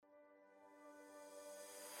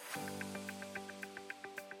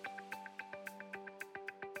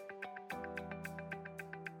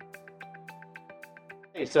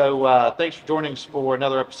Thanks for joining us for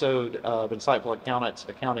another episode of Insightful Accountants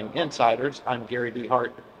Accounting Insiders. I'm Gary D.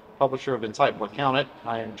 Hart, publisher of Insightful Accountant.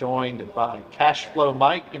 I am joined by Cash Flow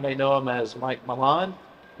Mike. You may know him as Mike Milan.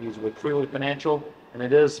 He's with Freely Financial, and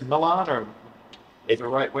it is Milan, or is the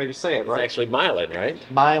right way to say it, It's right? actually Milan, right?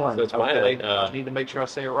 Milan. So it's Okay. Milan. I need to make sure I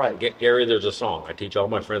say it right. Gary, there's a song. I teach all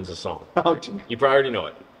my friends a song. Oh, gee. You probably already know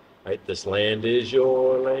it, right? This land is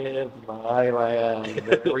your land. Milan.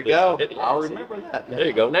 There we go. I'll remember that. There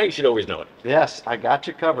you go. Now you should always know it. Yes, I got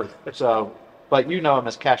you covered. But you know him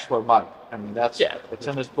as Cash Flow Mike. I mean, Yeah. it's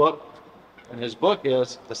in his book. And his book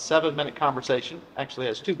is The 7-Minute Conversation. Actually,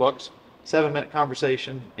 has two books, 7-Minute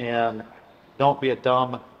Conversation and Don't Be a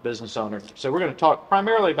Dumb Business Owner. So we're going to talk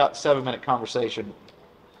primarily about 7-Minute Conversation.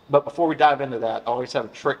 But before we dive into that, I always have a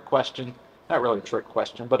trick question. Not really a trick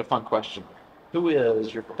question, but a fun question. Who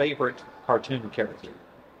is your favorite cartoon character?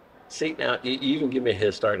 See, now you even give me a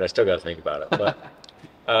head start, and I still got to think about it.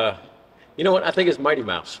 But you know what? I think it's Mighty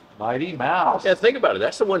Mouse. Mighty Mouse. Yeah, think about it.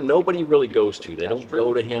 That's the one nobody really goes to. They That's don't true.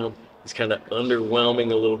 go to him. He's kind of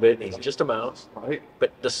underwhelming a little bit. He's just a mouse. Right?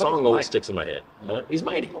 But the song always Mike. sticks in my head. He's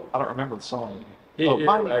mighty. I don't remember the song. Here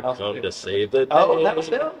Mighty I Mouse. come to save the day. Oh, that was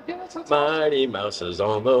him? Yes, that's awesome. Mighty Mouse is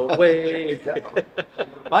on the way.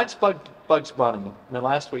 Mine's Bugs Bunny. And then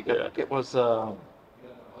last week, I Yeah. think it was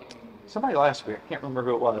somebody last week, I can't remember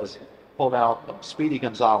who it was, pulled out Speedy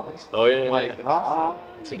Gonzalez. Oh, yeah. Like,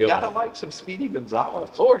 It's a you good gotta one. like some Speedy Gonzalez.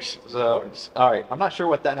 Of course. So, all right, I'm not sure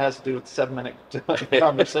what that has to do with 7-minute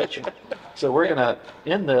conversation. So we're gonna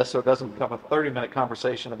end this so it doesn't become a 30-minute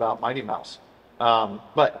conversation about Mighty Mouse.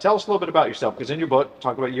 But tell us a little bit about yourself, because in your book,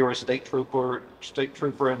 talk about you were a state trooper,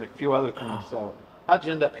 and a few other things. So how'd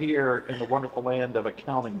you end up here in the wonderful land of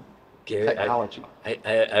accounting Gary, technology?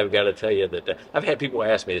 I've got to tell you that I've had people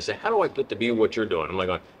ask me, they say, how do I get to be what you're doing? I'm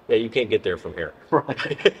like, yeah, you can't get there from here.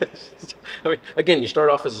 Right. I mean, again, you start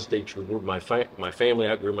off as a state trooper. My family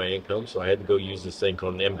outgrew my income, so I had to go use this thing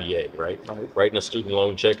called an MBA, right? Writing a student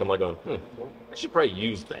loan check. I'm like, I should probably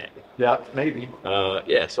use that. Yeah, maybe.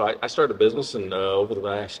 Yeah, so I started a business, and over the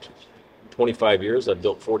last 25 years, I've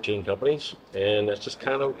built 14 companies, and that's just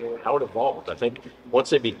kind of how it evolved. I think once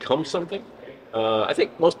they become something, I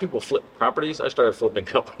think most people flip properties. I started flipping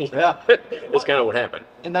companies. Yeah. That's kind of what happened.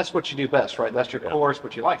 And that's what you do best, right? That's your course.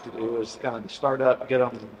 What you like to do is kind of start up, get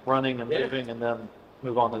them running and moving, and then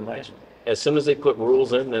move on to the next one. As soon as they put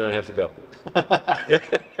rules in, then I have to go.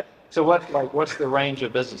 So what's the range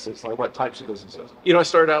of businesses? Like what types of businesses? You know, I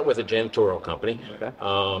started out with a janitorial company, Okay.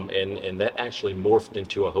 and that actually morphed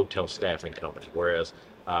into a hotel staffing company. Whereas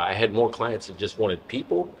I had more clients that just wanted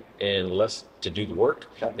people and less to do the work.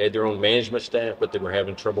 Okay. They had their own management staff, but they were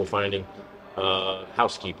having trouble finding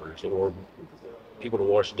housekeepers or people to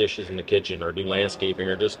wash dishes in the kitchen or do landscaping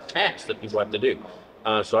or just tasks that people have to do.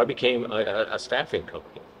 So I became a staffing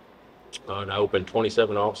company. And I opened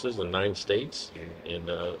 27 offices in 9 states in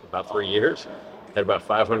about 3 years. Had about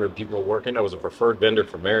 500 people working. I was a preferred vendor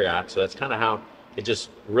for Marriott, so that's kind of how it just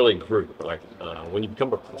really grew. Like when you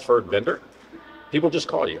become a preferred vendor, people just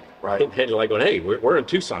call you. Right. And you're like going, hey, we're in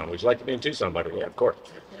Tucson. Would you like to be in Tucson, buddy? Yeah, of course.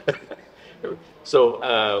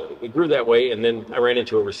 So we grew that way, and then I ran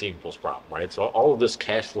into a receivables problem, right? So all of this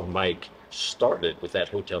cash flow Mike started with that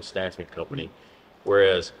hotel staffing company,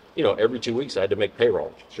 whereas, you know, every 2 weeks I had to make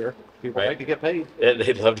payroll. Sure. People Right. like to get paid. And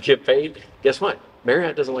they'd love to get paid. Guess what?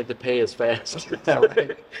 Marriott doesn't like to pay as fast Yeah,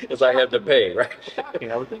 right. as I have to pay, right?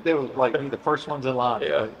 I would think they would like be the first ones in line.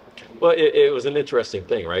 Yeah. Well, it was an interesting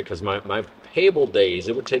thing, right? Because my payable days,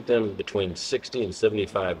 it would take them between 60 and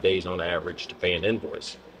 75 days on average to pay an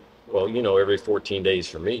invoice. Well, you know, every 14 days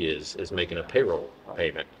for me is making a payroll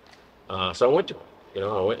payment. So I went to him. You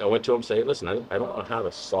know, I went to him and say, listen, I don't know how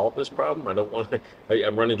to solve this problem. I don't want to,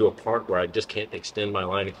 I'm running into a part where I just can't extend my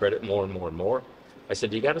line of credit more and more and more. I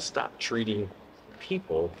said, you got to stop treating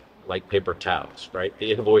people like paper towels, right?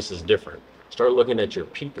 The invoice is different. Start looking at your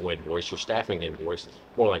people invoice, your staffing invoice,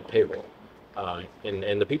 more like payroll.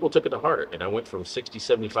 And the people took it to heart. And I went from 60,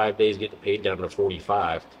 75 days getting paid down to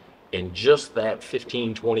 45. And just that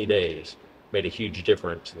 15, 20 days made a huge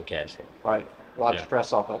difference in the cash flow. Right. A lot of Yeah.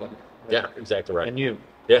 stress off of it. Yeah, exactly right. And you.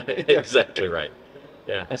 Yeah, exactly right.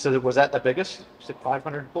 Yeah. And so was that the biggest? You said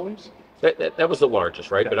 500 employees? That was the largest,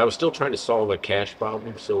 right? Okay. But I was still trying to solve a cash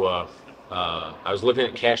problem. So I was looking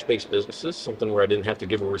at cash-based businesses, something where I didn't have to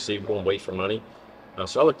give a receivable and wait for money.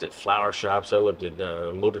 So I looked at flower shops. I looked at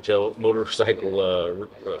motorcycle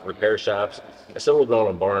repair shops. I settled on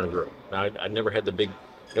a bar and grill. Now, I never had the big,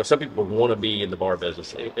 you know, some people want to be in the bar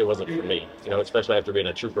business. It wasn't for me, you know, especially after being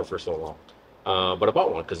a trooper for so long. But I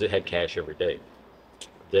bought one because it had cash every day.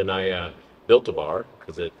 Then I built a bar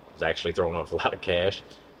because it was actually throwing off a lot of cash.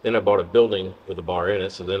 Then I bought a building with a bar in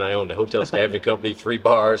it. So then I owned a hotel staffing company, 3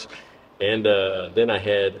 bars. And then I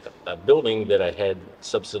had a building that I had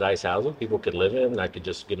subsidized housing. People could live in, and I could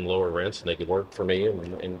just give them lower rents, and they could work for me,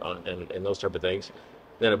 and those type of things.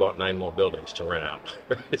 Then I bought 9 more buildings to rent out.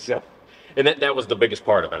 So, and that was the biggest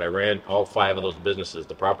part of it. I ran all 5 of those businesses: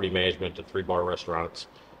 the property management, the 3 bar restaurants,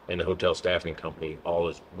 and the hotel staffing company, all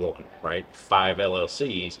as one. Right, 5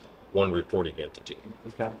 LLCs, one reporting entity.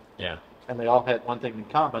 Okay. Yeah, And they all had one thing in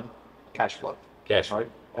common: cash flow. cash flow.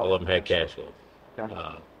 Right. All of them had cash flow. Okay.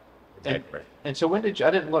 And, Exactly right. and so when did you? I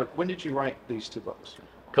didn't look. When did you write these 2 books?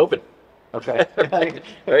 COVID. Okay. Right.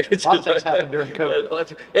 A lot of things happened during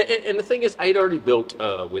COVID. And the thing is, I'd already built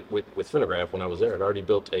with Finograph when I was there. I'd already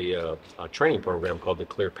built a training program called the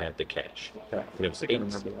Clear Path to Cash. Okay. And it was I can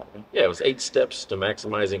remember that. yeah, it was 8 steps to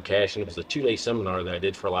maximizing cash, and it was a 2-day seminar that I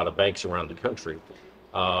did for a lot of banks around the country.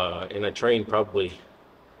 And I trained probably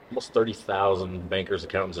almost 30,000 bankers,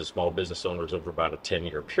 accountants, and small business owners over about a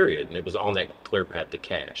 10-year period, and it was on that Clear Path to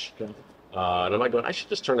Cash. Okay. And I'm like going, I should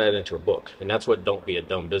just turn that into a book. And that's what Don't Be a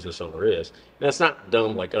Dumb Business Owner is. And it's not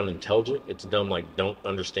dumb like unintelligent. It's dumb like don't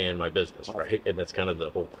understand my business, right? And that's kind of the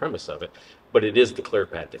whole premise of it. But it is the clear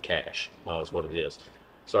path to cash, is what it is.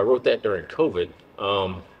 So I wrote that during COVID.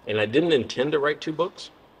 And I didn't intend to write 2 books.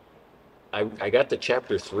 I got to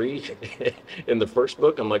chapter 3 in the first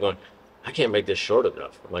book. I'm like going, I can't make this short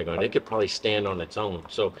enough. I'm like going, it could probably stand on its own.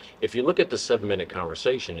 So if you look at the 7-minute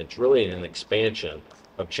conversation, it's really an expansion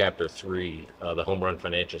of chapter 3, the home run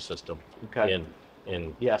financial system. Okay.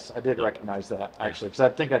 And Yes, I did recognize that actually, because I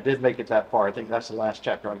think I did make it that far. I think that's the last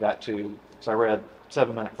chapter I got to. So I read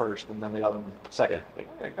 7-minute first, and then the other one second. Like,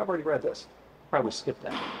 okay, I've already read this. Probably skipped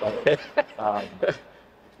that. But,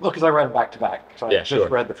 well, because I read them back to back, so I Yeah, just sure,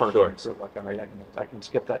 read the first sure. one. So like, all right, I can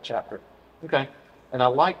skip that chapter. Okay. And I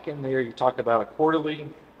like in there you talk about a quarterly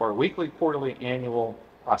or weekly, quarterly, annual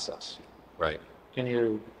process. right. Can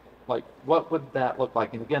you, like, what would that look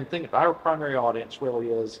like? And again, think our primary audience really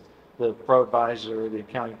is the pro advisor, the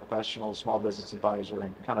accounting professional, small business advisor,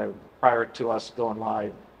 and kind of prior to us going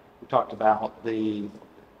live, we talked about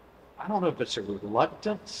I don't know if it's a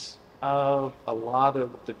reluctance of a lot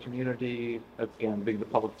of the community, again, being the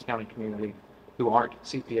public accounting community, who aren't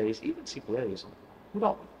CPAs, even CPAs, who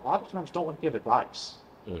don't, a lot of times don't want to give advice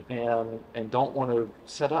and don't want to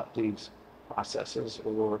set up these processes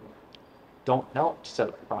or don't help set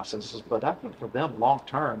up processes. But I think for them, long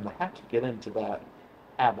term, they have to get into that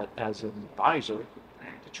habit as an advisor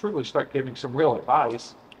to truly start giving some real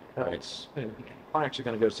advice. Right. Else, clients are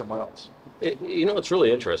going to go somewhere else. It's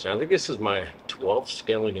really interesting. I think this is my 12th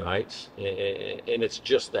Scaling New Heights, and it's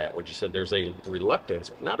just that, what you said. There's a reluctance,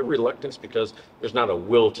 not a reluctance because there's not a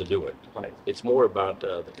will to do it. Right. It's more about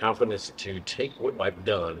the confidence to take what I've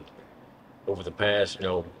done over the past,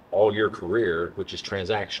 all your career, which is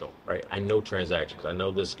transactional, right? I know transactions. I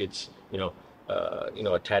know this gets,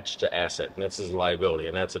 attached to asset, and this is a liability,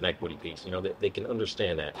 and that's an equity piece. They can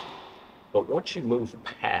understand that. But once you move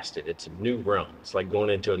past it, it's a new realm. It's like going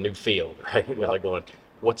into a new field, right? You're like going,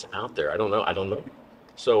 what's out there? I don't know.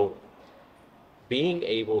 So being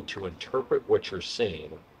able to interpret what you're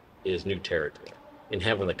seeing is new territory. And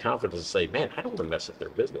having the confidence to say, man, I don't want to mess up their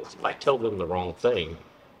business. If I tell them the wrong thing,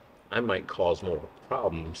 I might cause more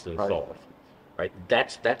problems than solve. Right?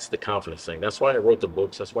 That's the confidence thing. That's why I wrote the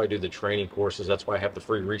books. That's why I do the training courses. That's why I have the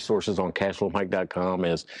free resources on cashflowmike.com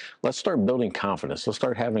is let's start building confidence. Let's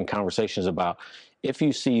start having conversations about if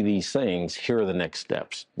you see these things, here are the next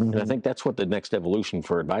steps. And I think that's what the next evolution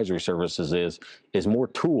for advisory services is more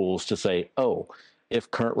tools to say, oh, if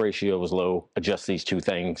current ratio is low, adjust these 2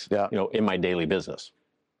 things, in my daily business.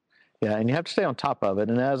 Yeah, and you have to stay on top of it.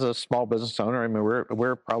 And as a small business owner, I mean,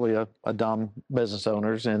 we're probably a dumb business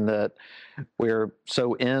owners in that we're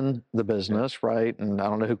so in the business, right? And I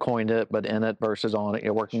don't know who coined it, but in it versus on it.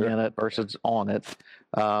 You're working in it versus on it.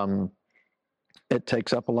 It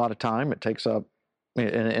takes up a lot of time. It takes up,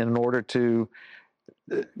 in order to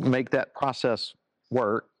make that process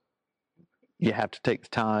work, you have to take the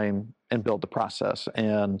time and build the process.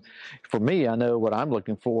 And for me, I know what I'm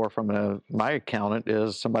looking for from my accountant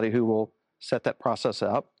is somebody who will set that process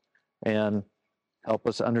up and help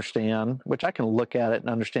us understand, which I can look at it and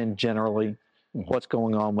understand generally what's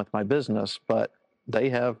going on with my business, but they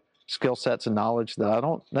have skill sets and knowledge that I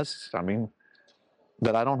don't necessarily,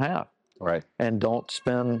 that I don't have. Right. And don't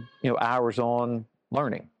spend, hours on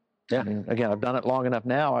learning. Yeah. I mean, again, I've done it long enough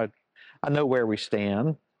now. I know where we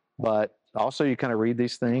stand, but also you kind of read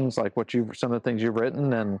these things like some of the things you've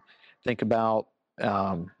written and think about,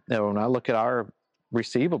 when I look at our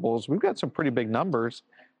receivables, we've got some pretty big numbers,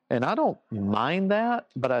 and I don't mind that,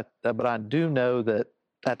 but I do know that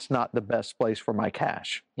that's not the best place for my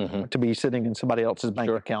cash Mhm. to be sitting in somebody else's bank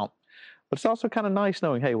Sure. account. But it's also kind of nice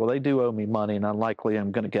knowing, hey, well, they do owe me money, and unlikely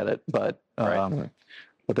I'm going to get it. Right.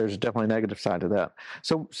 But there's definitely a negative side to that.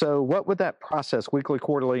 So what would that process, weekly,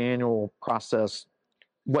 quarterly, annual process,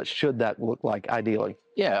 what should that look like ideally?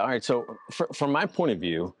 Yeah. All right. So from my point of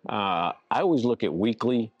view, I always look at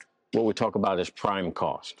weekly. What we talk about is prime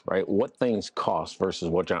cost, right? What things cost versus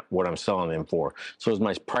what I'm selling them for. So is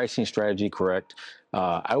my pricing strategy correct?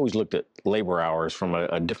 I always looked at labor hours from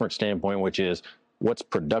a different standpoint, which is what's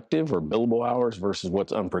productive or billable hours versus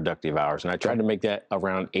what's unproductive hours. And I tried to make that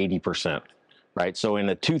around 80%, right? So in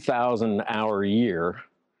a 2,000 hour year,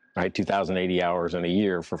 right, 2,080 hours in a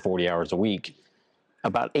year for 40 hours a week,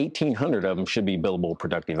 about 1,800 of them should be billable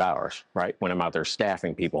productive hours, right? When I'm out there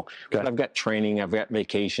staffing people. Okay. But I've got training, I've got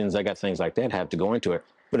vacations, I got things like that have to go into it.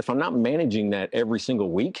 But if I'm not managing that every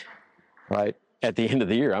single week, Right. at the end of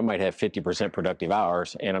the year, I might have 50% productive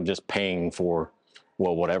hours and I'm just paying for,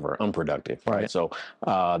 well, whatever, unproductive. Right. So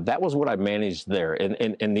that was what I managed there.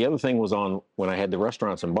 And the other thing was on when I had the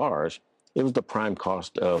restaurants and bars, it was the prime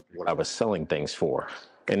cost of what I was selling things for.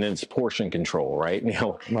 And then it's portion control, right? You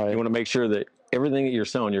know, Right. you want to make sure that everything that you're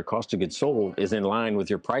selling, your cost of goods sold, is in line with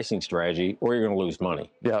your pricing strategy, or you're going to lose money.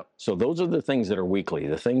 Yeah. So those are the things that are weekly,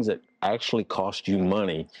 the things that actually cost you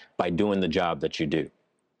money by doing the job that you do.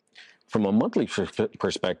 From a monthly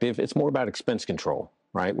perspective, it's more about expense control,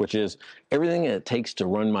 right? Which is everything it takes to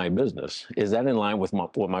run my business. Is that in line with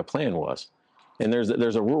what my plan was? And there's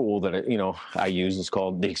a rule that I use. It's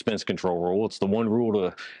called the expense control rule. It's the one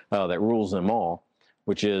rule that rules them all,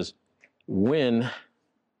 which is when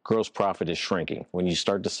gross profit is shrinking, when you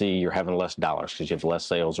start to see you're having less dollars because you have less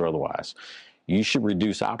sales or otherwise, you should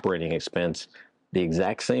reduce operating expense the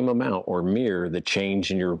exact same amount or mirror the change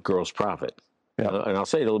in your gross profit. Yeah. And I'll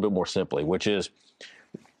say it a little bit more simply, which is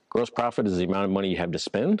gross profit is the amount of money you have to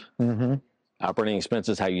spend. Mm-hmm. Operating expense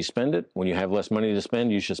is how you spend it. When you have less money to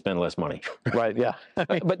spend, you should spend less money. Right. Yeah.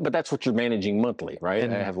 But that's what you're managing monthly, right?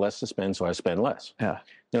 And- I have less to spend, so I spend less. Yeah.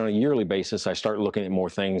 Then on a yearly basis, I start looking at more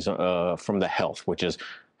things from the health, which is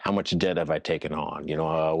how much debt have I taken on?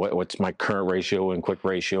 What's my current ratio and quick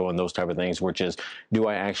ratio and those type of things, which is, do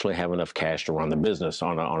I actually have enough cash to run the business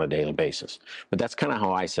on a daily basis? But that's kind of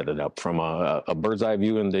how I set it up, from a bird's eye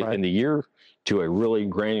view in the year to a really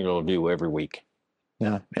granular view every week.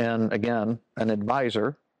 Yeah. And again, an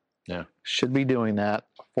advisor should be doing that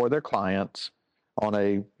for their clients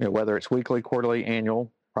on whether it's weekly, quarterly,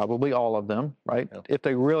 annual, probably all of them, right? Yeah. If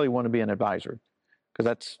they really want to be an advisor, because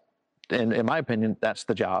that's, in my opinion, that's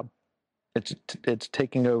the job. It's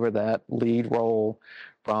taking over that lead role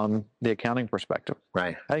from the accounting perspective.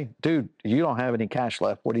 Right. Hey, dude, you don't have any cash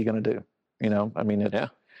left. What are you going to do?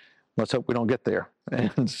 Let's hope we don't get there.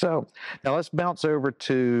 And so now let's bounce over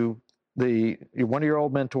to one of your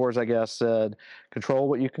old mentors, I guess, said, control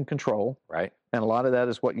what you can control. Right. And a lot of that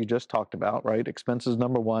is what you just talked about, right? Expenses,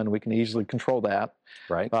 number one, we can easily control that.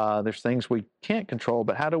 Right. There's things we can't control,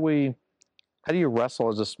 but how do you wrestle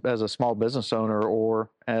as a small business owner or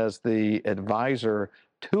as the advisor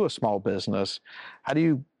to a small business? How do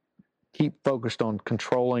you keep focused on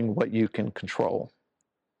controlling what you can control?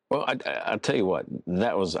 Well, I'll tell you what,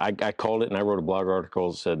 I called it, and I wrote a blog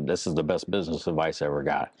article that said this is the best business advice I ever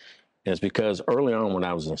got. And it's because early on when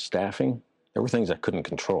I was in staffing, there were things I couldn't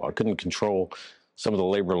control. I couldn't control some of the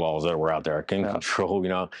labor laws that were out there. I couldn't control,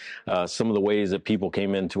 some of the ways that people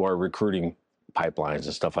came into our recruiting pipelines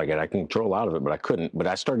and stuff like that. I can control a lot of it, but I couldn't. But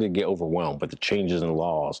I started to get overwhelmed with the changes in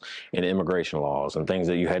laws and immigration laws and things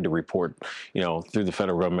that you had to report, through the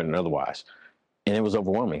federal government and otherwise. And it was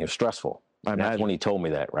overwhelming. It was stressful. And that's when he told me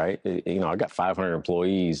that, right? I got 500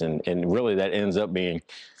 employees, and really that ends up being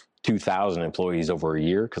 2,000 employees over a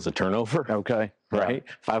year because of turnover. Okay. Right.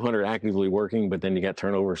 500 actively working, but then you got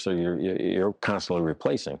turnover, so you're constantly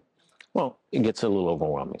replacing. Well, it gets a little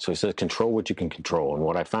overwhelming. So he says, control what you can control. And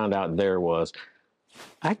what I found out there was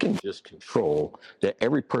I can just control that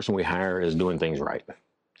every person we hire is doing things right.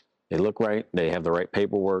 They look right. They have the right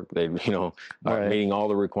paperwork. They, are meeting all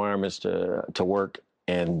the requirements to work.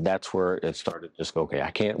 And that's where it started. Just go, okay,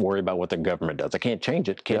 I can't worry about what the government does. I can't change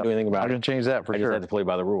it. Can't do anything about it. I can change that for I sure. just have to play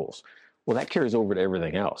by the rules. Well, that carries over to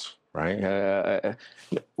everything else, right?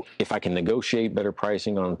 If I can negotiate better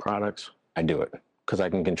pricing on products, I do it because I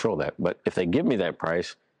can control that. But if they give me that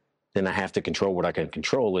price, then I have to control what I can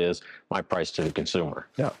control is my price to the consumer.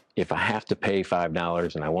 Yeah. If I have to pay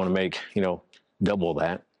 $5 and I want to make, double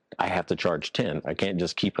that, I have to charge 10. I can't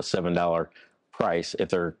just keep a $7 price if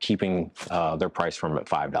they're keeping their price from at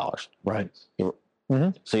 $5. Right. Mm-hmm.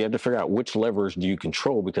 So you have to figure out which levers do you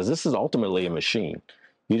control, because this is ultimately a machine.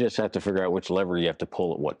 You just have to figure out which lever you have to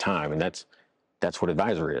pull at what time. And that's That's what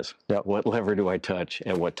advisory is. Yep. What lever do I touch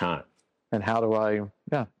at what time? And how do I,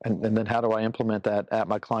 yeah, and then how do I implement that at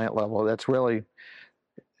my client level? That's really,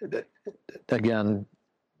 again,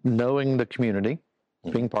 knowing the community,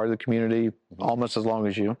 being part of the community almost as long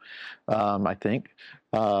as you, I think.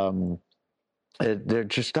 It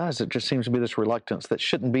just does. It just seems to be this reluctance that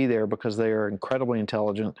shouldn't be there because they are incredibly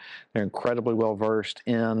intelligent. They're incredibly well versed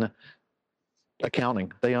in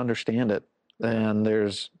accounting. They understand it, and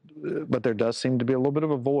but there does seem to be a little bit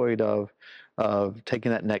of a void of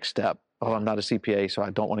taking that next step. Oh, I'm not a CPA, so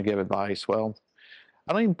I don't want to give advice. Well,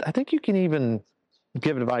 I think you can even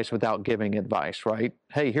give advice without giving advice, right?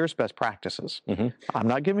 Hey, here's best practices. I'm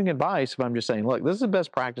not giving advice if I'm just saying, look, this is the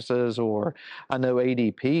best practices, or I know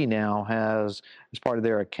ADP now has, as part of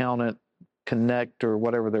their Accountant Connect or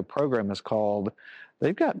whatever their program is called,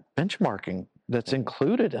 they've got benchmarking that's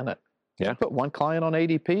included in it. Yeah. You put one client on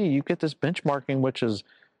ADP, you get this benchmarking, which is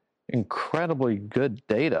incredibly good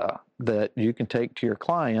data that you can take to your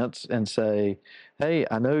clients and say, hey,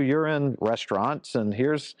 I know you're in restaurants, and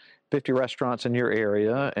here's 50 restaurants in your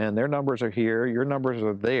area, and their numbers are here, your numbers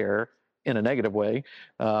are there in a negative way.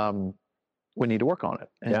 We need to work on it.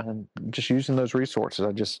 And just using those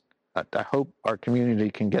resources, I hope our community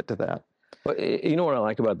can get to that. But you know what I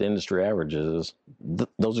like about the industry averages is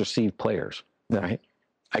those are seed players, right?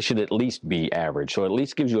 I should at least be average. So at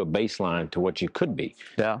least gives you a baseline to what you could be.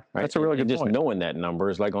 Yeah, right? That's a really good just point. Knowing that number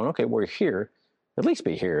is like going, okay, we're here. At least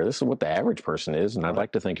be here. This is what the average person is, and I'd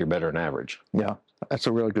like to think you're better than average. Yeah, that's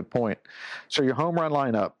a really good point. So your home run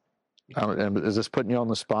lineup, and is this putting you on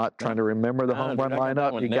the spot, trying to remember the home run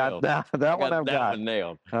lineup? You got that? That one I've got. One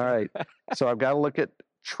nailed. All right. So I've got to look at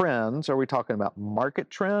trends. Are we talking about market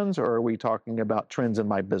trends, or are we talking about trends in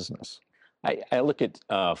my business? I look at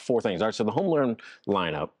 4 things. All right, so the home run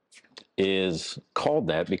lineup is called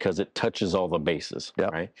that because it touches all the bases,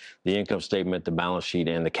 right? The income statement, the balance sheet,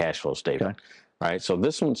 and the cash flow statement, right? So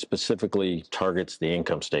this one specifically targets the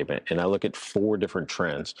income statement, and I look at 4 different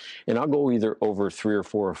trends, and I'll go either over 3 or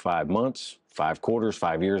 4 or 5 months, 5 quarters,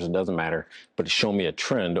 5 years, it doesn't matter, but show me a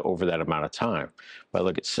trend over that amount of time. But I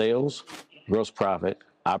look at sales, gross profit,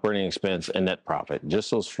 operating expense, and net profit,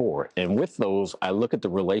 just those 4. And with those, I look at the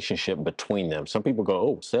relationship between them. Some people go,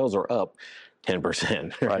 oh, sales are up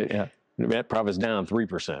 10%. Right, yeah. Net profit's down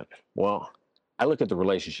 3%. Well, I look at the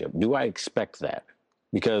relationship. Do I expect that?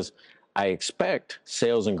 Because I expect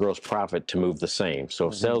sales and gross profit to move the same. So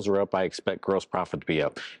if sales are up, I expect gross profit to be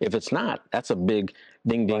up. If it's not, that's a big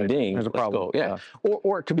ding, ding, ding. There's a problem. Yeah.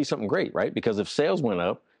 Or it could be something great, right? Because if sales went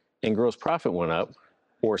up and gross profit went up,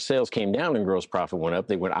 or sales came down and gross profit went up,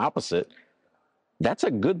 they went opposite, that's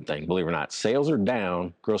a good thing, believe it or not. Sales are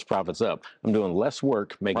down, gross profit's up. I'm doing less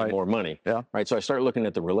work, making more money. Right. So I start looking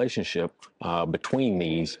at the relationship between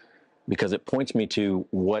these because it points me to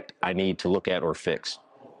what I need to look at or fix.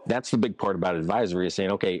 That's the big part about advisory, is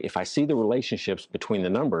saying, okay, if I see the relationships between the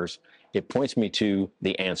numbers, it points me to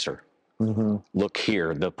the answer. Look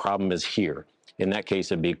here, the problem is here. In that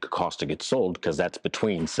case, it'd be cost of goods sold because that's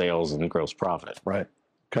between sales and gross profit. Right.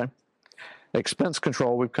 Okay. Expense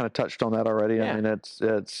control, we've kind of touched on that already. I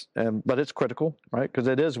mean, but it's critical, right? Because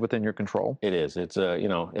it is within your control. It is. It's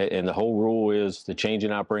and the whole rule is the change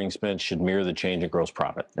in operating expense should mirror the change in gross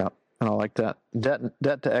profit. Yeah, and I like that.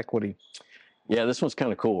 Debt to equity. Yeah, this one's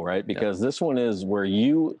kind of cool, right? Because this one is where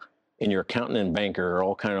you and your accountant and banker are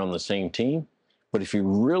all kind of on the same team. But if you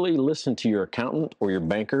really listen to your accountant or your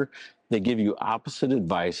banker, they give you opposite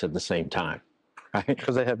advice at the same time, right?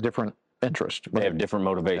 Because they have different interest. They have different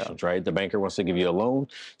motivations, right? The banker wants to give you a loan,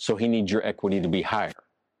 so he needs your equity to be higher.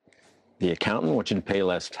 The accountant wants you to pay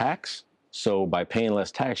less tax. So by paying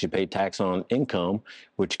less tax, you pay tax on income,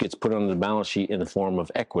 which gets put on the balance sheet in the form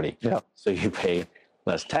of equity. Yeah. So you pay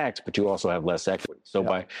less tax, but you also have less equity. So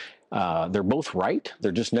they're both right.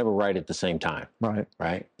 They're just never right at the same time. Right.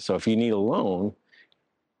 Right. So if you need a loan,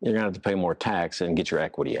 you're going to have to pay more tax and get your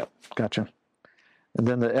equity up. Gotcha. And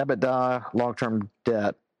then the EBITDA, long-term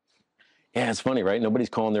debt. Yeah, it's funny, right? Nobody's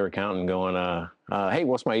calling their accountant going, hey,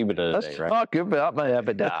 what's my EBITDA today, Let's right? talk about my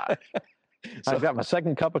EBITDA. So, I've got my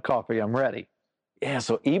second cup of coffee. I'm ready. Yeah,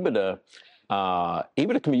 so EBITDA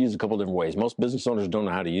can be used a couple different ways. Most business owners don't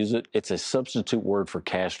know how to use it. It's a substitute word for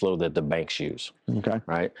cash flow that the banks use. Okay.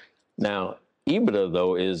 Right? Now, EBITDA,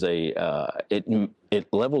 though, is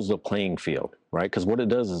it levels the playing field, right? Because what it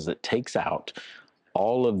does is it takes out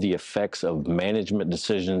all of the effects of management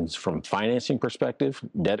decisions from financing perspective,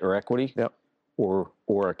 debt or equity, or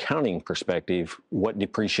accounting perspective, what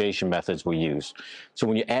depreciation methods we use. So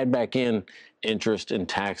when you add back in interest and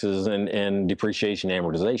taxes and depreciation and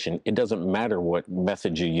amortization. It doesn't matter what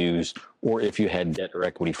method you use or if you had debt or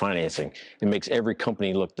equity financing. It makes every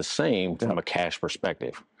company look the same from a cash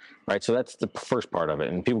perspective, right? So that's the first part of it.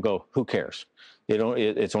 And people go, who cares?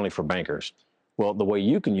 It's only for bankers. Well, the way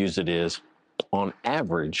you can use it is, on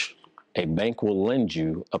average, a bank will lend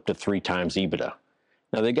you up to 3 times EBITDA.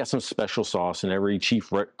 Now, they got some special sauce, and every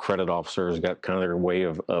chief credit officer has got kind of their way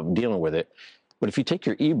of dealing with it. But if you take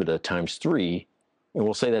your EBITDA times 3, and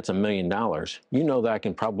we'll say that's $1 million, you know that I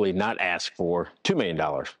can probably not ask for $2 million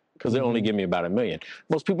because they only give me about $1 million.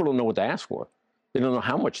 Most people don't know what to ask for. They don't know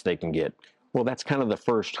how much they can get. Well, that's kind of the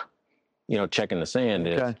first, check in the sand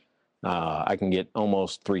is I can get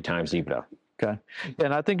almost 3 times EBITDA. Okay.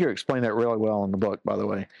 And I think you explained that really well in the book, by the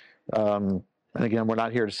way. And again, we're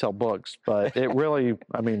not here to sell books, but it really,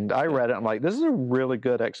 I mean, I read it. I'm like, this is a really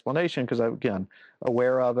good explanation because again,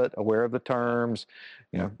 aware of it, aware of the terms,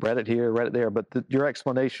 read it here, read it there. But your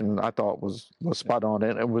explanation, I thought was spot on,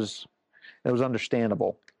 and it was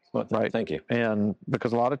understandable. Well, right. Thank you. And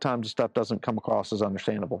because a lot of times the stuff doesn't come across as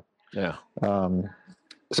understandable. Yeah.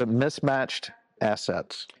 So mismatched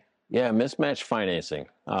assets. Yeah, mismatched financing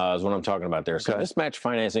is what I'm talking about there. So mismatched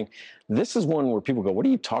financing, this is one where people go, what are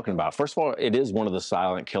you talking about? First of all, it is one of the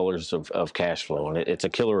silent killers of cash flow, and it's a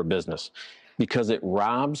killer of business because it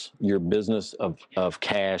robs your business of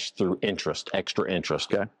cash through interest, extra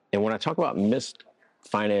interest. Okay. And when I talk about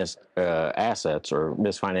misfinanced assets or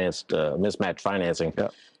mismatched financing,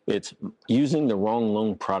 it's using the wrong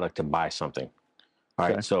loan product to buy something. All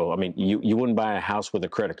right. So, I mean, you wouldn't buy a house with a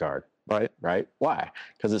credit card. Right. Why?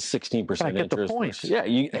 Because it's 16% interest. The points. Yeah,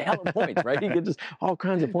 you have points, right? You get just all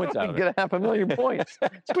kinds of points out of it. You get 500,000 points.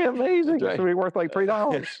 It's gonna be amazing. It's gonna be worth like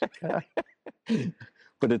 $3.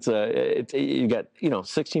 But you got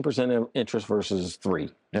 16% interest versus 3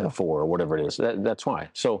 or 4 or whatever it is. That's why.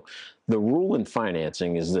 So the rule in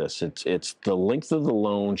financing is this: it's the length of the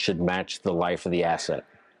loan should match the life of the asset.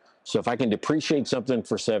 So if I can depreciate something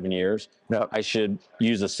for 7 years, I should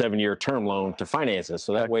use a 7-year term loan to finance it.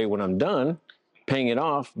 So that way, when I'm done paying it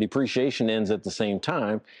off, depreciation ends at the same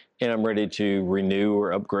time, and I'm ready to renew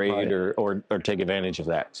or upgrade or take advantage of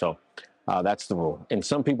that. So that's the rule. And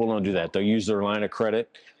some people don't do that. They'll use their line of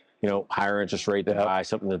credit, higher interest rate to buy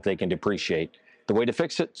something that they can depreciate. The way to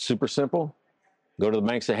fix it, super simple. Go to the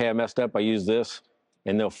bank, say, hey, I messed up. I use this.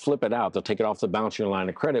 And they'll flip it out. They'll take it off the balance of your line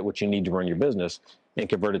of credit, which you need to run your business, and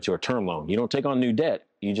convert it to a term loan. You don't take on new debt.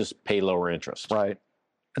 You just pay lower interest. Right.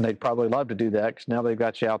 And they'd probably love to do that because now they've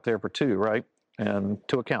got you out there for 2, right? And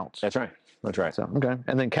 2 accounts. That's right. That's right. So, okay.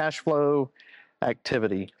 And then cash flow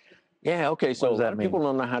activity. Yeah. Okay. So what does that mean? People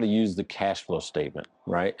don't know how to use the cash flow statement,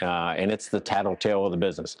 right? And it's the tattletale of the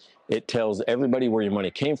business. It tells everybody where your money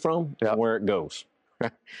came from and where it goes.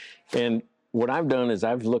 And what I've done is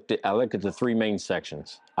I look at the 3 main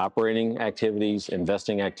sections: operating activities,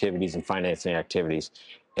 investing activities, and financing activities.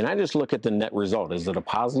 And I just look at the net result. Is it a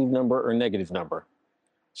positive number or negative number?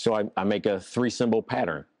 So I make a 3-symbol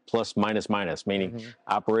pattern: plus, minus, minus, meaning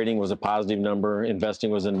operating was a positive number,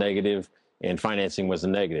 investing was a negative, and financing was a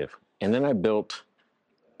negative. And then I built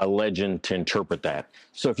a legend to interpret that.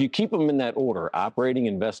 So if you keep them in that order, operating,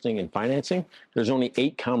 investing, and financing, there's only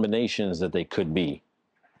 8 combinations that they could be.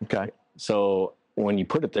 Okay. So when you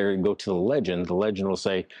put it there and go to the legend will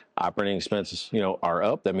say operating expenses, are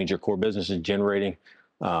up. That means your core business is generating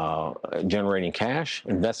cash.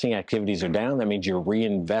 Investing activities are down. That means you're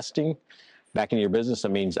reinvesting back into your business.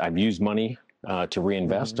 That means I've used money to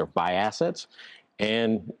reinvest or buy assets.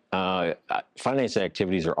 And financing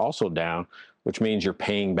activities are also down, which means you're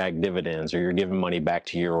paying back dividends or you're giving money back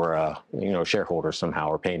to your shareholders somehow,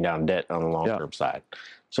 or paying down debt on the long-term side.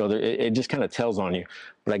 So it just kind of tells on you.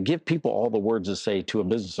 But I give people all the words to say to a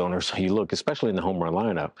business owner, so you look, especially in the home run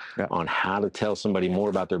lineup, on how to tell somebody more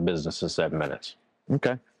about their business in 7 minutes.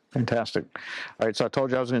 Okay, fantastic. All right, so I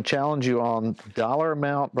told you I was going to challenge you on dollar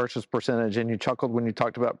amount versus percentage, and you chuckled when you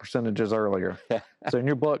talked about percentages earlier. So in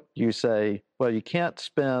your book, you say, well, you can't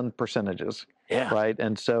spend percentages, right?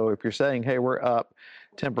 And so if you're saying, hey, we're up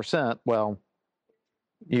 10%, well,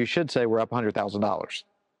 you should say we're up $100,000.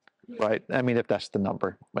 Right. I mean, if that's the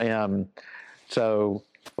number. So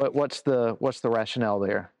what's the rationale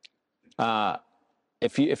there?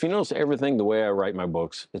 If you notice everything, the way I write my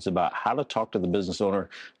books, it's about how to talk to the business owner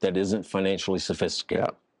that isn't financially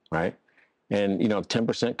sophisticated. Right. And,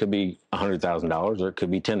 10% could be $100,000 or it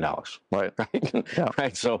could be $10. Right.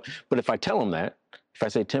 Right. So, but if I tell them that, if I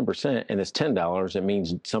say 10% and it's $10, it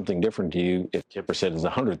means something different to you if 10% is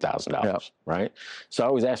 $100,000. Right. So I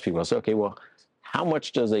always ask people, I say, okay, well, how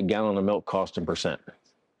much does a gallon of milk cost in percent?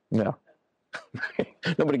 Yeah.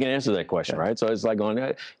 Nobody can answer that question, Yeah. right? So it's like going,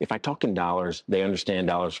 if I talk in dollars, they understand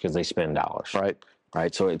dollars because they spend dollars. Right.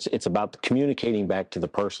 Right. So it's about communicating back to the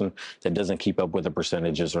person that doesn't keep up with the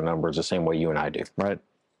percentages or numbers the same way you and I do. Right.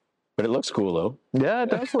 But it looks cool though. Yeah, it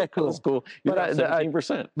does look It looks cool. cool. You're But up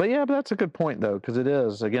 17%. but yeah, but that's a good point though, because it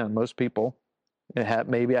is, again, most people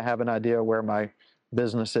maybe I have an idea where my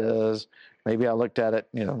business is. Maybe I looked at it,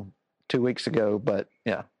 2 weeks ago, but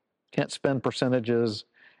yeah, can't spend percentages.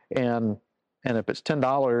 And if it's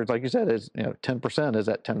 $10, like you said, is 10%. Is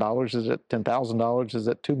that $10? Is it $10,000? Is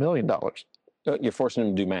it $2 million? You're forcing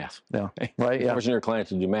them to do math. Yeah, right. You're Yeah, forcing your client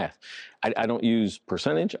to do math. I don't use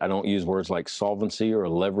percentage. I don't use words like solvency or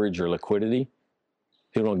leverage or liquidity.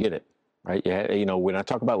 People don't get it, right? Yeah, when I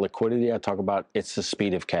talk about liquidity, I talk about it's the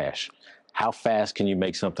speed of cash. How fast can you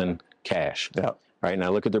make something cash? yeah, Right? And I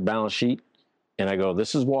look at their balance sheet and I go,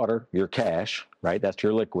 this is water, your cash, right? That's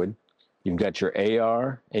your liquid. You've got your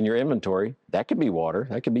AR and your inventory. That could be water.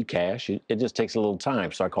 That could be cash. It just takes a little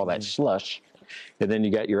time. So I call that slush. And then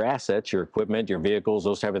you got your assets, your equipment, your vehicles,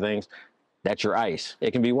 those type of things. That's your ice.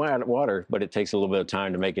 It can be water, but it takes a little bit of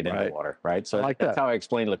time to make it into Right. water, right? So I like that's that. how I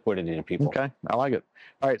explain liquidity to people. Okay, I like it.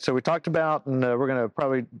 All right, so we talked about, and we're going to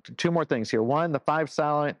probably do two more things here. One, the 5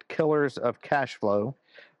 silent killers of cash flow,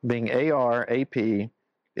 being AR, AP,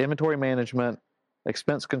 inventory management,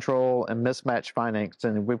 expense control, and mismatch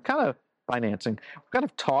financing. And we've kind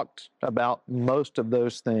of talked about most of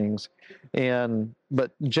those things,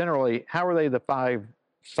 but generally, how are they the 5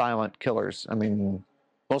 silent killers? I mean,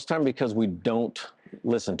 Most time because we don't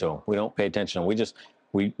listen to them. We don't pay attention. We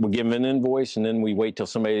give them an invoice and then we wait till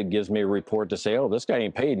somebody gives me a report to say, oh, this guy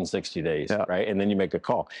ain't paid in 60 days, Yeah. right? And then you make a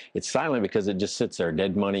call. It's silent because it just sits there,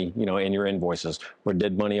 dead money, in your invoices or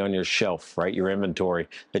dead money on your shelf, right? Your inventory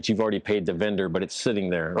that you've already paid the vendor, but it's sitting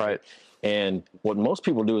there. right. And what most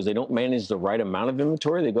people do is they don't manage the right amount of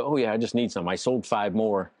inventory. They go, oh yeah, I just need some. I sold 5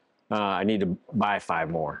 more. I need to buy 5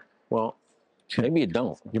 more. Well, maybe you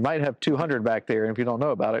don't. You might have 200 back there if you don't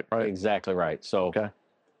know about it, right? Exactly right. So Okay.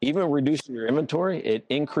 even reducing your inventory, it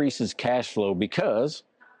increases cash flow because,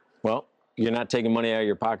 well, you're not taking money out of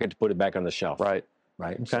your pocket to put it back on the shelf. Right.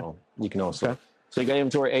 Right. Okay. So you can also. Okay. So you got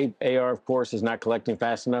inventory. AR, of course, is not collecting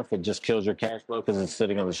fast enough. It just kills your cash flow because it's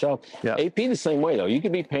sitting on the shelf. Yeah. AP the same way though. You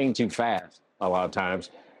could be paying too fast a lot of times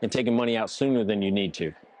and taking money out sooner than you need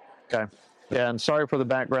to. Okay. Yeah, and sorry for the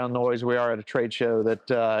background noise. We are at a trade show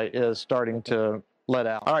that is starting to let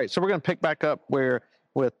out. All right, so we're going to pick back up with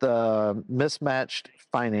mismatched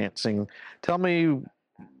financing. Tell me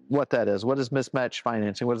what that is. What is mismatched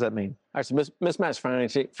financing? What does that mean? All right, so mismatch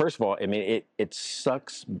financing. First of all, I mean it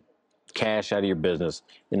sucks cash out of your business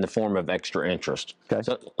in the form of extra interest. Okay.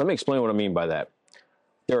 So let me explain what I mean by that.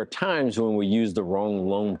 There are times when we use the wrong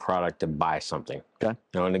loan product to buy something. Okay.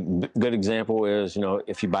 And a good example is,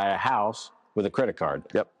 if you buy a house with a credit card.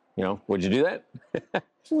 Yep. Would you do that?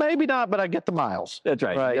 Maybe not, but I get the miles. That's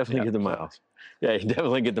right. Right. You definitely get the miles. Yeah, you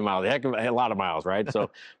definitely get the miles. A lot of miles, right?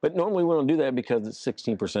 So, but normally we don't do that because it's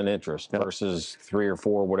 16% interest Yep. versus 3 or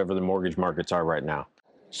 4, whatever the mortgage markets are right now.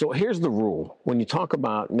 So here's the rule. When you talk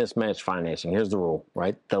about mismatched financing, here's the rule,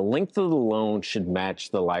 right? The length of the loan should match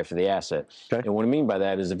the life of the asset. Okay. And what I mean by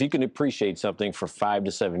that is if you can appreciate something for 5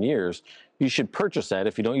 to 7 years, you should purchase that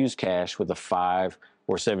if you don't use cash with a 5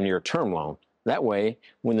 or 7-year term loan. That way,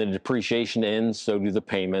 when the depreciation ends, so do the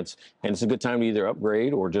payments, and it's a good time to either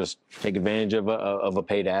upgrade or just take advantage of a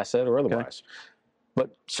paid asset or otherwise.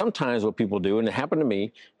 But sometimes what people do, and it happened to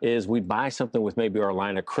me, is we buy something with maybe our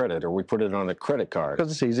line of credit or we put it on a credit card.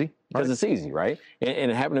 Because it's easy. Because it's easy, right?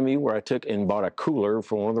 And it happened to me where I took and bought a cooler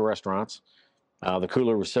for one of the restaurants. The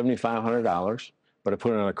cooler was $7,500, but I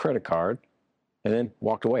put it on a credit card and then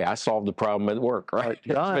walked away. I solved the problem at work, right?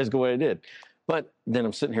 That's basically what I did. But then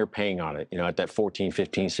I'm sitting here paying on it, at that 14,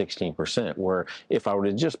 15, 16%, where if I would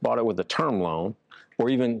have just bought it with a term loan or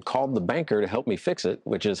even called the banker to help me fix it,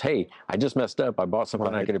 which is, hey, I just messed up. I bought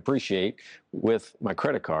something I could appreciate with my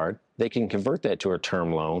credit card. They can convert that to a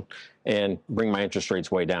term loan and bring my interest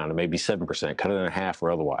rates way down to maybe 7%, cut it in half or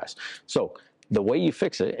otherwise. So the way you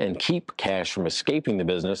fix it and keep cash from escaping the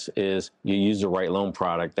business is you use the right loan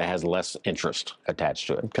product that has less interest attached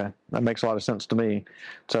to it. Okay, that makes a lot of sense to me.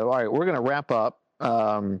 So, all right, we're going to wrap up.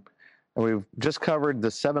 We've just covered the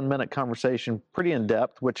 7-minute conversation pretty in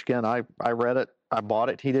depth, which again, I read it. I bought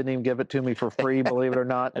it. He didn't even give it to me for free, believe it or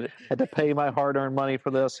not. I had to pay my hard-earned money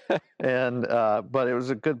for this. But it was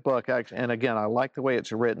a good book. And again, I like the way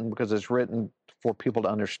it's written because it's written for people to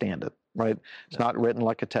understand it, right? It's not written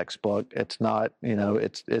like a textbook. It's not,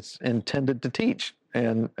 it's intended to teach.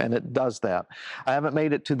 and it does that. I haven't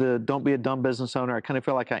made it to the don't be a dumb business owner. I kind of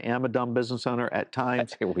feel like I am a dumb business owner at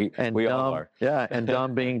times. we all dumb, are. yeah, and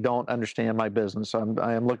dumb being don't understand my business. So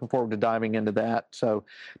I am looking forward to diving into that. So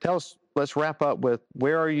tell us, let's wrap up with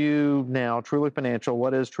where are you now, Truly Financial?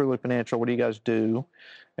 What is Truly Financial? What do you guys do?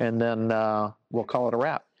 And then we'll call it a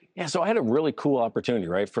wrap. Yeah, so I had a really cool opportunity,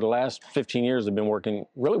 right? For the last 15 years, I've been working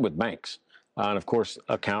really with banks and, of course,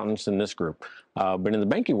 accountants in this group. But in the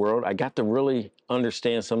banking world, I got to really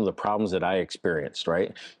understand some of the problems that I experienced,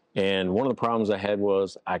 right? And one of the problems I had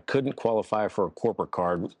was I couldn't qualify for a corporate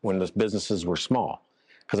card when the businesses were small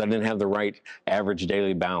because I didn't have the right average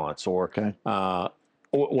daily balance or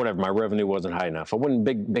whatever. My revenue wasn't high enough. I wasn't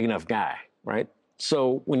a big enough guy, right?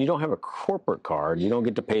 So when you don't have a corporate card, you don't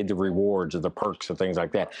get to pay the rewards or the perks and things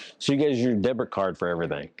like that. So you get your debit card for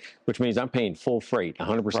everything, which means I'm paying full freight,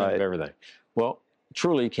 100% of everything. Well,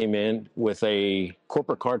 Truly came in with a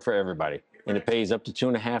corporate card for everybody, and it pays up to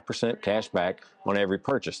 2.5% cash back on every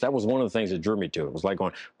purchase. That was one of the things that drew me to it. It was like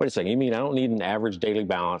going, wait a second, you mean I don't need an average daily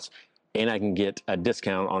balance and I can get a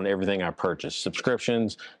discount on everything I purchase,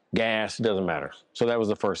 subscriptions, gas, it doesn't matter. So that was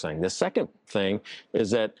the first thing. The second thing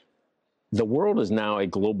is that the world is now a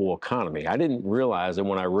global economy. I didn't realize that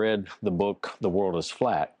when I read the book, The World is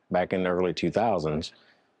Flat, back in the early 2000s,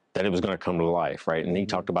 that it was going to come to life, right? And he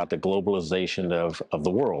talked about the globalization of the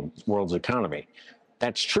world's economy.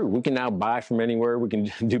 That's true. We can now buy from anywhere. We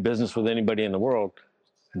can do business with anybody in the world.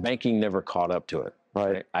 Banking never caught up to it.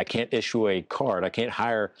 Right. I can't issue a card. I can't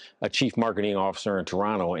hire a chief marketing officer in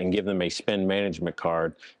Toronto and give them a spend management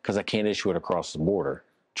card because I can't issue it across the border.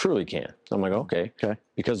 Truly can. I'm like, okay.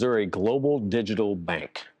 Because they're a global digital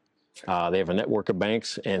bank. They have a network of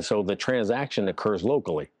banks, and so the transaction occurs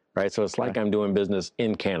locally, right? So it's like I'm doing business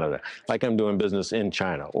in Canada, like I'm doing business in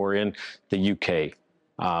China or in the UK.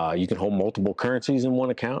 You can hold multiple currencies in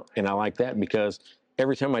one account, and I like that because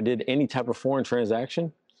every time I did any type of foreign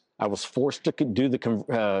transaction, I was forced to do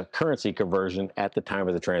the currency conversion at the time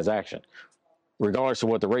of the transaction, regardless of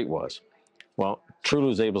what the rate was. Well, Truly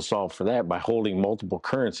was able to solve for that by holding multiple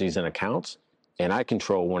currencies in accounts, and I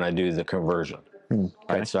control when I do the conversion.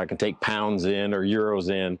 Right, so I can take pounds in or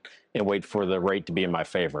euros in and wait for the rate to be in my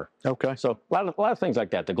favor. Okay. So a lot of things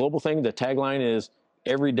like that. The global thing, the tagline is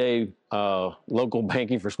everyday local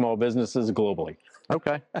banking for small businesses globally.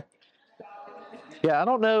 Okay. Yeah, I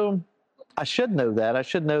don't know. I should know that. I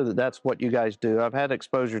should know that that's what you guys do. I've had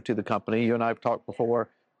exposure to the company. You and I have talked before.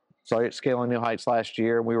 Saw you at Scaling New Heights last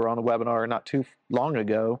year. We were on a webinar not too long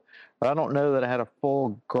ago, but I don't know that I had a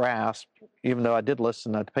full grasp, even though I did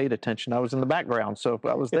listen, I paid attention. I was in the background, so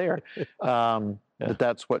I was there. But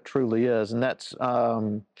that's what Truly is. And that's,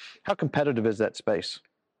 how competitive is that space?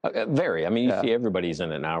 Very. I mean, you see everybody's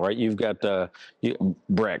in it now, right? You've got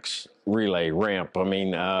Brex, Relay, Ramp, I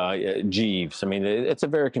mean, Jeeves. I mean, it's a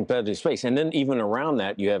very competitive space. And then even around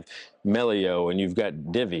that, you have Melio and you've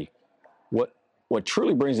got Divvy. What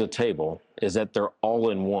Truly brings to the table is that they're all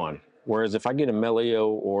in one. Whereas if I get a Melio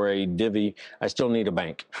or a Divvy, I still need a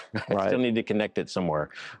bank. I still need to connect it somewhere.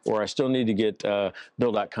 Or I still need to get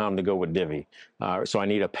Bill.com to go with Divvy. So I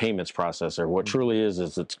need a payments processor. What Truly is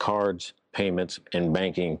it's cards, payments, and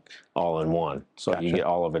banking all in one. So you get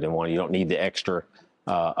all of it in one. You don't need the extra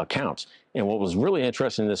accounts. And what was really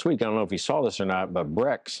interesting this week, I don't know if you saw this or not, but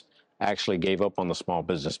Brex actually gave up on the small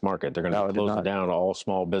business market. They're going to close it down to all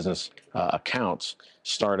small business accounts,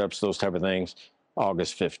 startups, those type of things,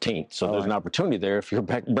 August 15th. So there's an opportunity there if you're a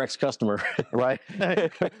Brex customer. Right.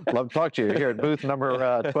 Love to talk to you here at booth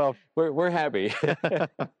number 12. We're happy. Happy to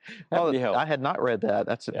help. I had not read that.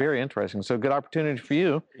 That's very interesting. So good opportunity for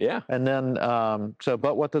you. Yeah. And then,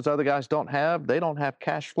 but what those other guys don't have, they don't have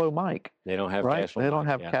Cash Flow Mike. They don't have Cash Flow They don't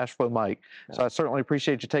have Cash Flow Mike. So I certainly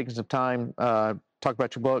appreciate you taking some time, talk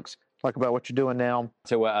about your books, talk about what you're doing now.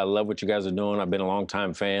 So what, I love what you guys are doing. I've been a long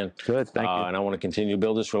time fan. Good, thank you. And I want to continue to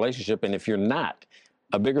build this relationship. And if you're not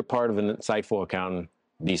a bigger part of an insightful accountant,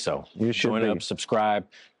 be so. You should join up, subscribe,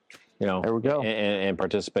 there we go, and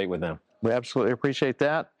participate with them. We absolutely appreciate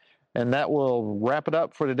that. And that will wrap it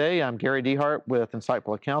up for today. I'm Gary Dehart with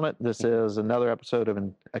Insightful Accountant. This is another episode of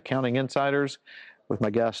Accounting Insiders with my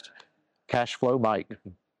guest, Cash Flow Mike.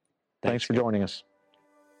 Thanks for joining us.